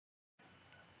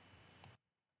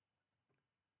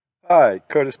Hi,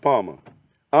 Curtis Palmer.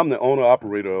 I'm the owner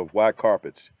operator of White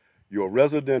Carpets, your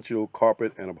residential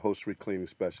carpet and upholstery cleaning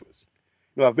specialist.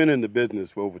 I've been in the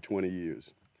business for over 20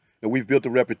 years, and we've built a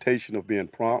reputation of being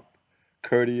prompt,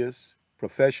 courteous,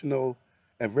 professional,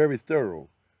 and very thorough,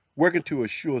 working to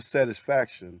assure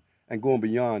satisfaction and going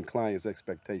beyond clients'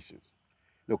 expectations.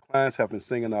 Clients have been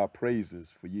singing our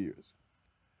praises for years.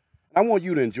 I want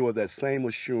you to enjoy that same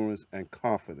assurance and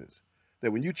confidence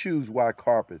that when you choose White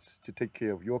Carpets to take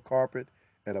care of your carpet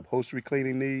and upholstery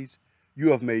cleaning needs,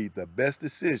 you have made the best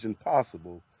decision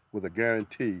possible with a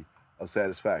guarantee of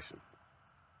satisfaction.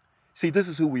 See, this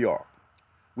is who we are.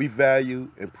 We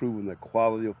value improving the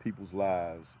quality of people's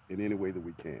lives in any way that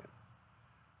we can.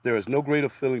 There is no greater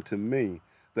feeling to me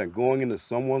than going into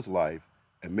someone's life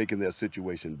and making their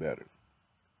situation better.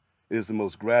 It is the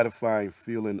most gratifying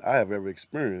feeling I have ever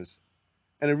experienced,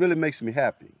 and it really makes me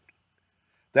happy.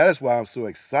 That is why I'm so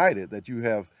excited that you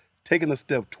have taken a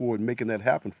step toward making that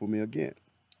happen for me again.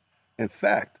 In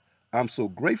fact, I'm so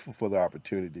grateful for the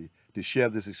opportunity to share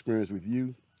this experience with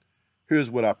you. Here's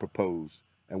what I propose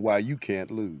and why you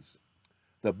can't lose.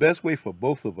 The best way for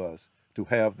both of us to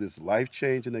have this life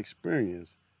changing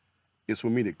experience is for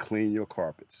me to clean your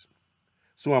carpets.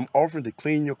 So I'm offering to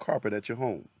clean your carpet at your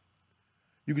home.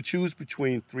 You can choose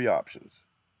between three options.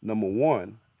 Number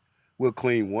one, we'll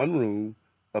clean one room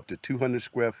up to 200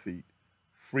 square feet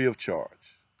free of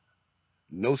charge,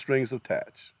 no strings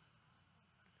attached.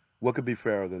 What could be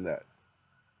fairer than that?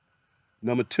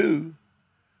 Number two,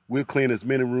 we'll clean as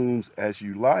many rooms as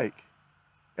you like,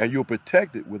 and you'll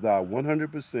protect it with our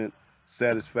 100%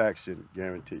 satisfaction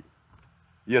guarantee.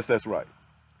 Yes, that's right.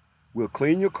 We'll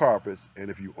clean your carpets, and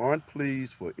if you aren't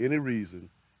pleased for any reason,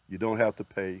 you don't have to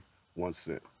pay 1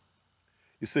 cent.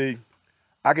 You see,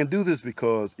 I can do this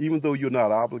because even though you're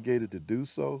not obligated to do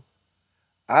so,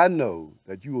 I know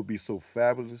that you will be so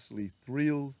fabulously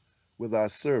thrilled with our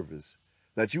service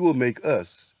that you will make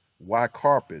us, Y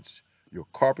Carpets, your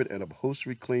carpet and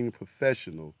upholstery cleaning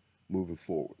professional moving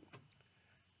forward.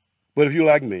 But if you're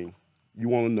like me, you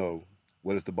want to know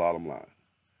what is the bottom line.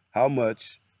 How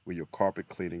much will your carpet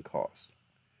cleaning cost?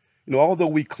 Although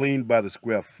we clean by the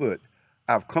square foot,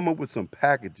 I've come up with some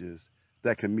packages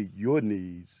that can meet your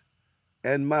needs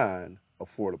and mine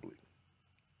affordably.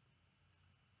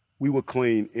 We will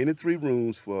clean any three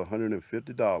rooms for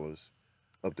 $150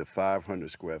 up to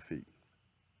 500 square feet.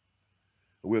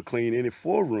 We'll clean any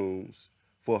four rooms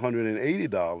for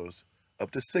 $180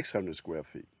 up to 600 square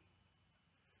feet.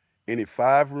 Any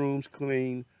five rooms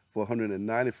clean for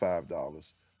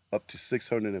 $195 up to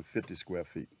 650 square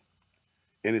feet.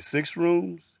 Any six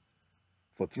rooms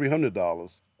for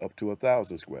 $300 up to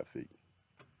 1,000 square feet.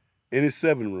 Any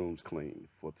seven rooms clean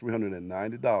for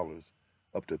 $390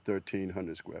 up to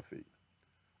 1,300 square feet.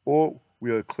 Or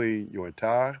we'll clean your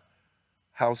entire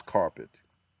house carpet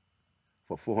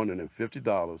for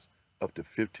 $450 up to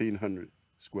 1,500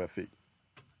 square feet.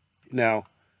 Now,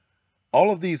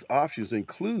 all of these options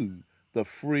include the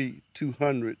free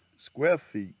 200 square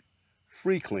feet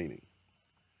free cleaning,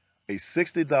 a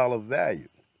 $60 value.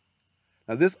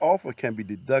 Now, this offer can be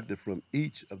deducted from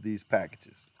each of these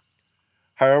packages.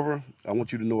 However, I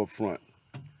want you to know up front,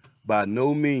 by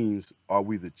no means are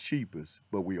we the cheapest,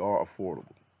 but we are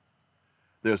affordable.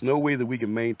 There's no way that we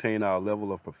can maintain our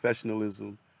level of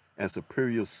professionalism and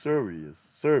superior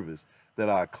service that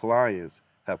our clients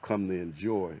have come to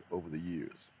enjoy over the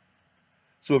years.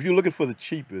 So if you're looking for the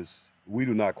cheapest, we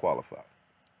do not qualify.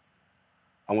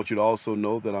 I want you to also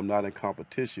know that I'm not in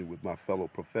competition with my fellow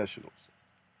professionals.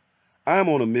 I am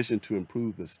on a mission to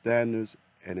improve the standards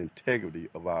and integrity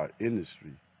of our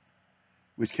industry,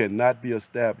 which cannot be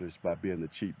established by being the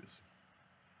cheapest.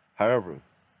 However,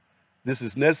 this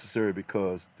is necessary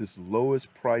because this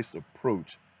lowest price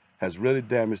approach has really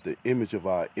damaged the image of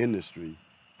our industry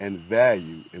and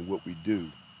value in what we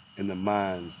do in the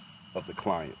minds of the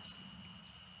clients.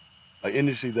 An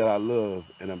industry that I love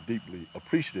and I'm deeply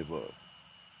appreciative of.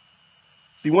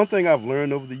 See, one thing I've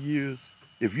learned over the years,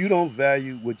 if you don't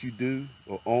value what you do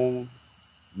or own,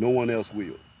 no one else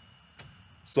will.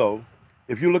 So,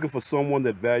 if you're looking for someone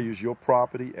that values your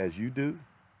property as you do,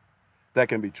 that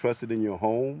can be trusted in your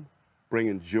home,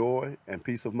 bringing joy and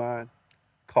peace of mind,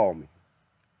 call me.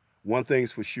 One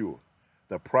thing's for sure,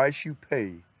 the price you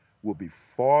pay will be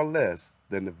far less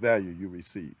than the value you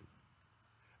receive.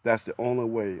 That's the only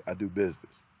way I do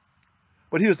business.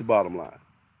 But here's the bottom line.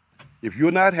 If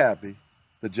you're not happy,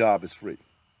 the job is free.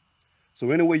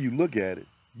 So any way you look at it,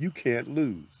 you can't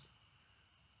lose.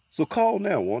 So call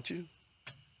now, won't you?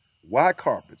 Y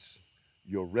Carpets,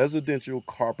 your residential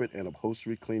carpet and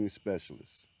upholstery cleaning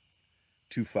specialist.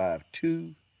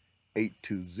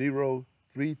 252-820-3600.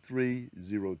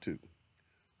 3302.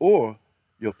 Or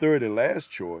your third and last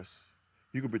choice,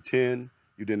 you can pretend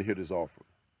you didn't hear this offer.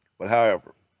 But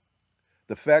however,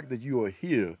 the fact that you are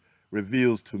here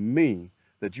reveals to me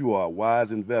that you are a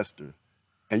wise investor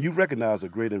and you recognize a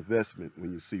great investment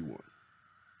when you see one.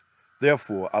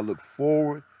 Therefore, I look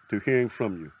forward to hearing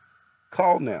from you.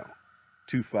 Call now,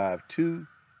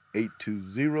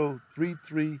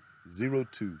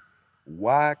 252-820-3302.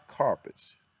 Y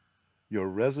Carpets, your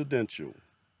residential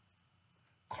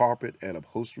carpet and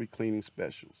upholstery cleaning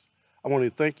specials. I want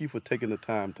to thank you for taking the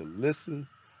time to listen.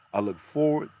 I look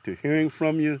forward to hearing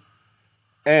from you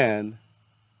and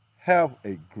have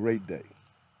a great day.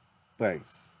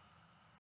 Thanks.